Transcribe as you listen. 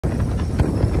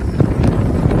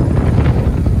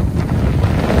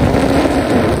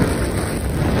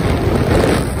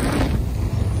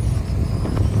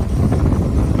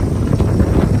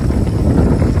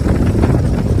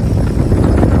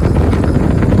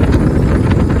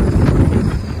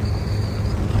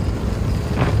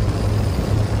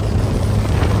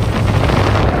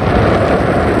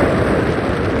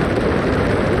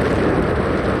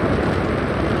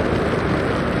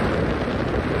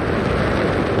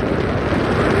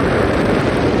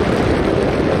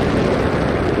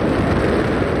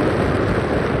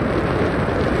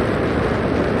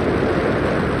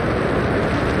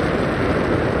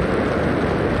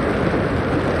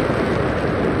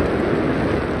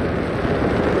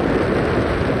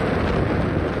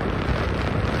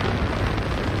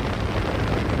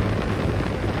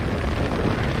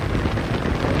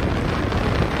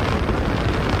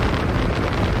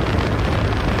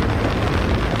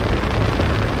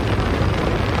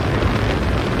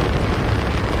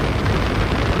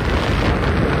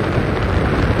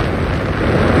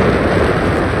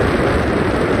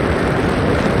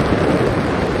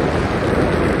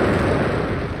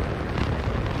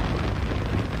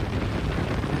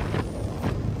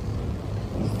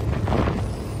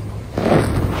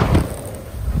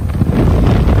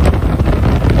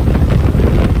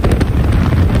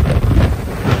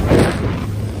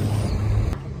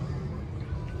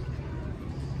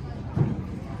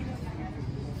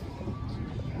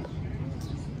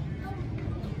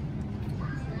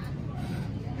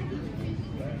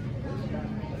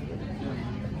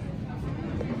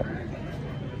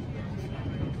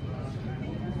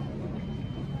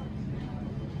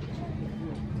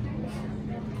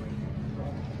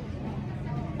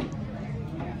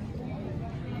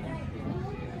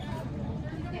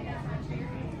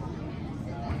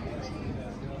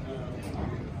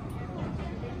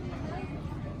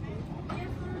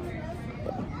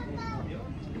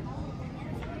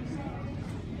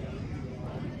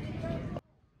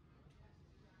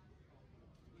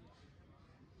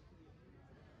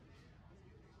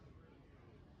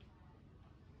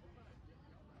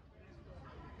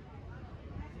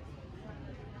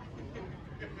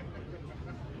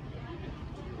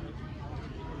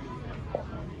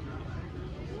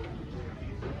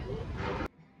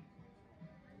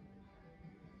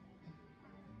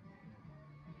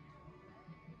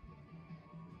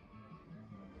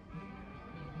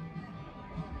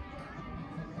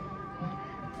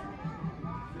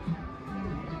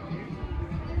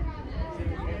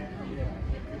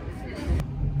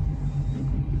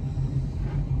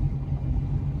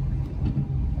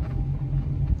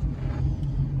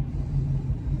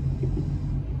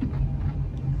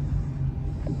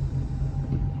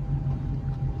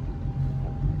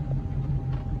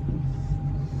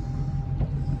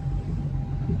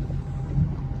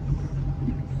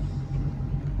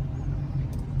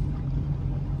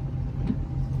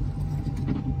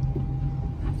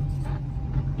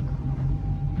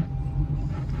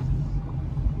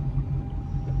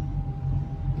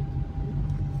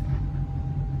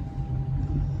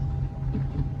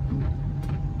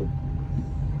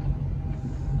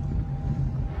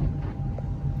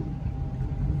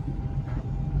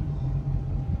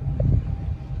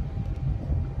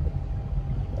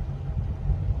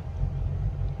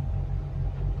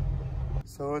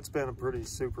So it's been a pretty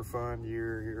super fun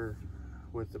year here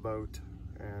with the boat,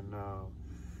 and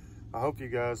I hope you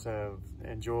guys have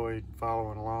enjoyed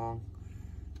following along.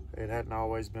 It hadn't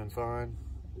always been fun.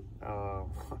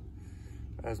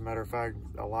 As a matter of fact,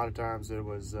 a lot of times it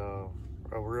was a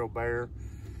real bear,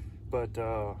 but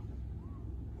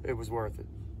it was worth it.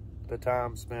 The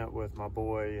time spent with my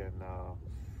boy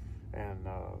and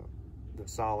the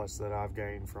solace that I've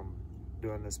gained from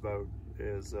doing this boat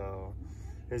is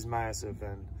massive,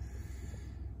 and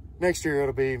next year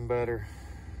it'll be even better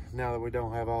now that we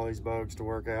don't have all these bugs to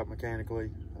work out mechanically.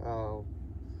 The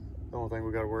only thing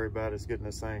we got to worry about is getting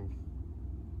this thing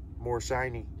more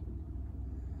shiny.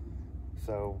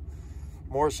 So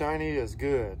more shiny is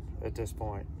good at this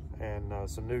point, and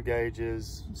some new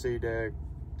gauges, sea deck,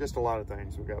 just a lot of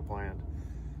things we got planned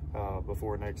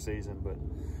before next season. But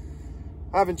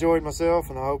I've enjoyed myself,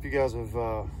 and I hope you guys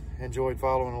have enjoyed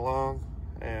following along,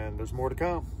 and there's more to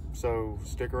come, so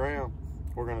stick around.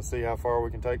 We're gonna see how far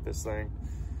we can take this thing,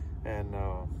 and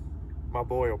my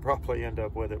boy will probably end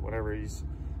up with it whenever he's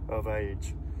of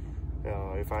age,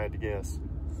 if I had to guess.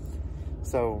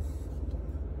 So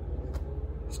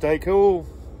stay cool.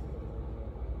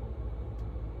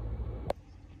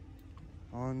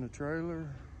 On the trailer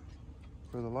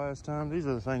for the last time, these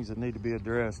are the things that need to be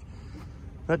addressed.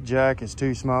 That jack is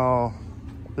too small.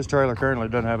 This trailer currently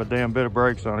doesn't have a damn bit of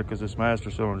brakes on it because this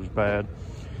master cylinder is bad,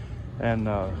 and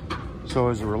so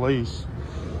is the release.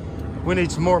 We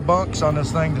need some more bunks on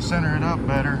this thing to center it up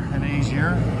better and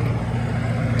easier.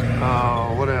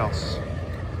 What else?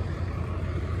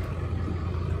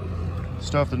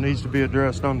 Stuff that needs to be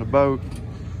addressed on the boat.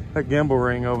 That gimbal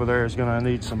ring over there is gonna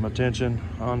need some attention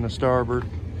on the starboard.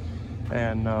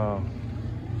 And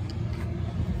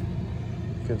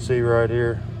you can see right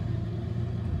here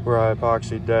where I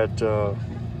epoxied that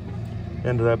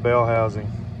into that bell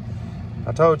housing.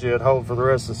 I told you it'd hold for the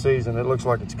rest of the season. It looks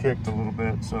like it's kicked a little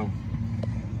bit, so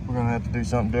we're gonna have to do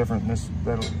something different.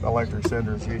 That electric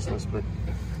cinder is useless, but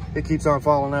it keeps on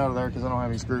falling out of there because I don't have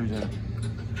any screws in it.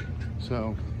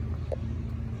 So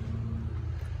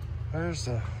there's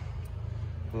the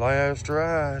last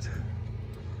ride.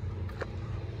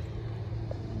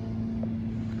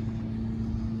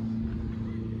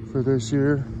 For this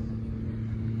year.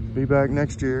 Be back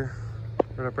next year.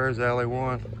 Right up there's Alley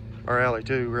 1, or Alley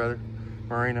 2 rather,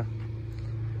 Marina.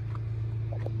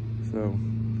 So,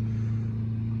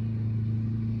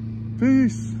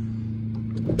 peace.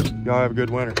 Y'all have a good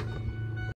winter.